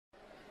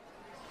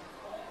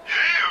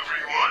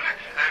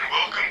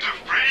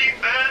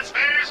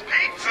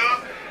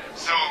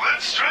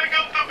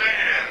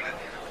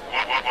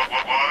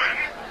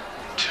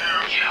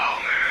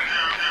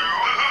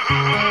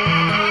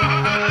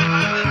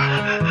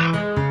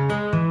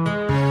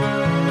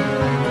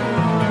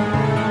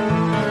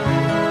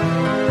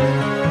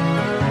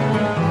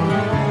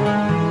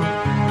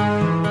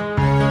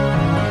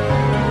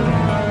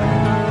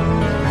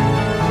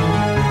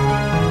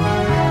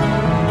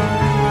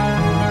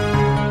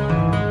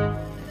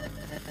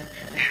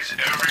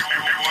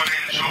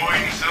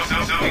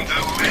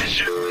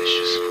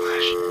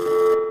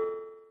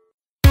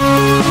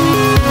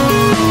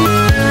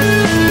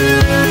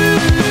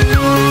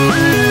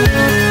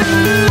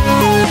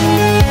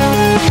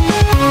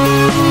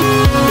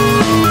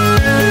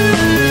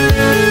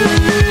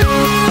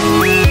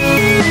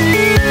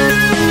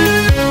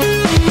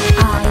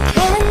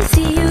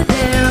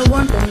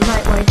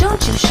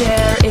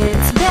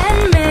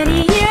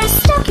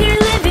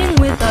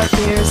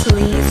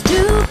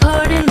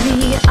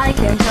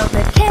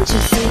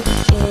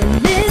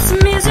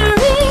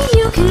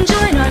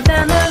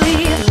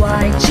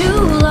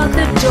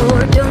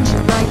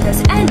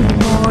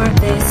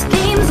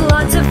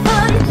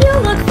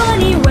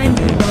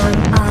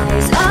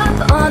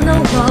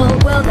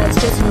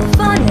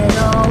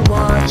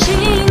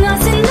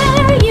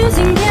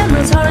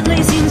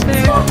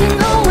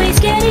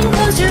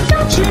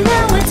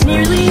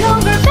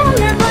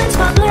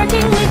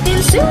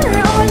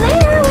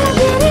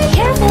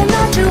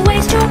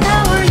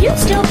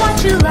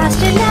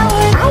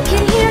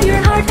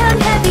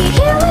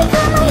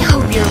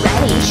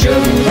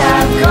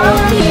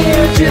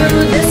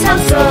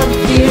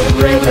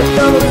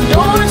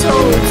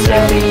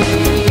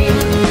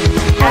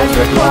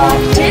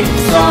what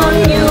it's on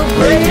you,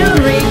 pray to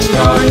reach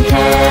on.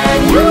 Can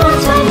you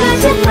find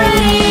us a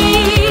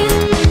praise?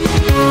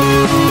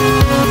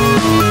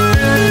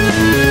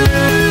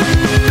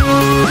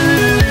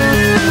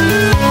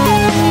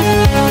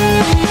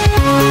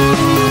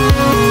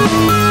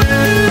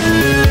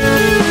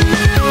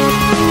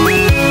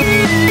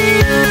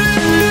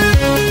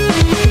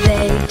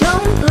 They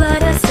don't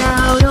let us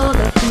out, all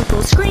the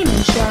people scream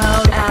and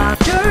shout.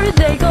 After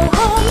they go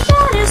home,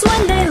 that is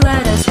when they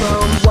let us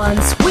roam.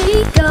 Once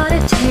we got a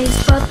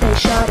taste, but they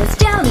shot us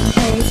down in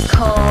haste.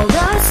 Called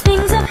us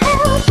things of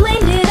hell,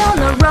 blamed it on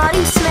the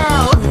rotting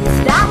smell. Who's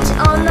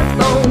that on the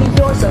phone?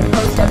 You're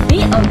supposed to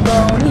be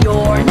alone.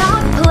 You're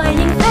not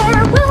playing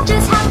fair, we'll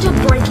just have to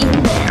break in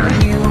there.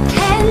 You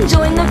can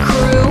join the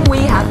crew, we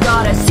have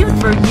got a suit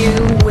for you.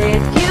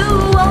 With you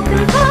all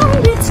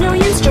confound, it's no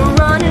use to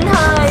run and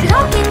hide.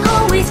 Talking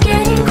always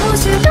getting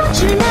closer, don't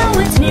you know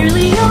it's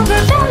nearly over?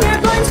 Found your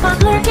blind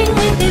spot lurking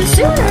within,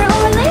 sooner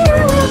or later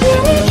we'll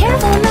get it.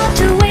 Careful not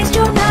to waste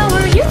your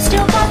power, you've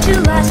still got to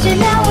last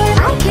an hour.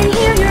 I can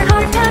hear your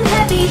heart pound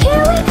heavy,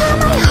 here we come,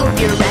 I hope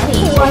you're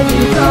ready. When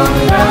you come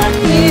back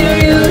here,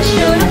 you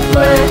should have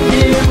fled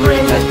here.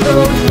 Bring at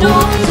those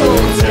doors,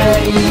 hold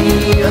steady.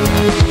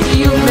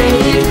 You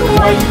made it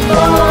quite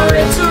far,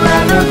 it's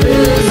rather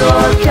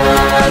bizarre.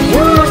 Can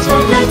you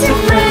stand like to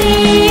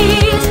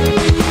praise?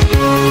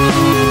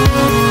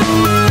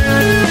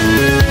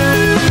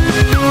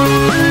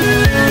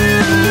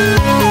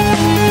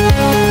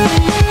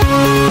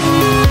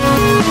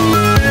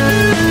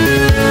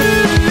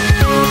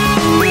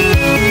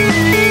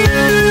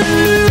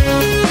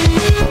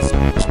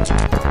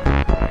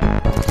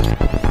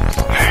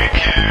 Hey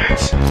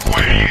kids,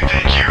 where do you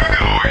think you're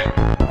going?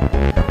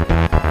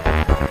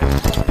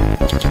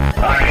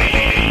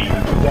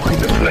 I'm walking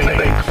the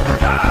plank for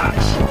that.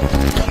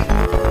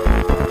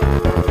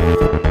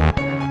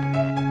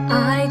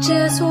 I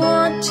just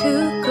want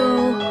to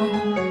go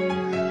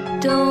home,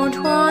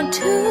 don't want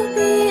to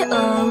be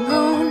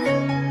alone.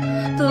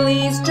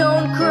 Please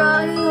don't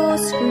cry or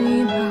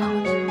scream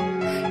out,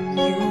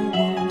 you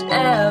won't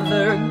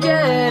ever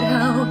get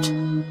out.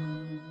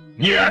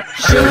 Yeah,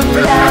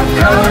 Shouldn't have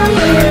come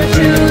here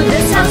to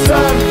this house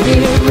of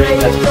fear. Break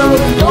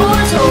those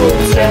doors,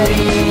 hold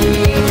steady.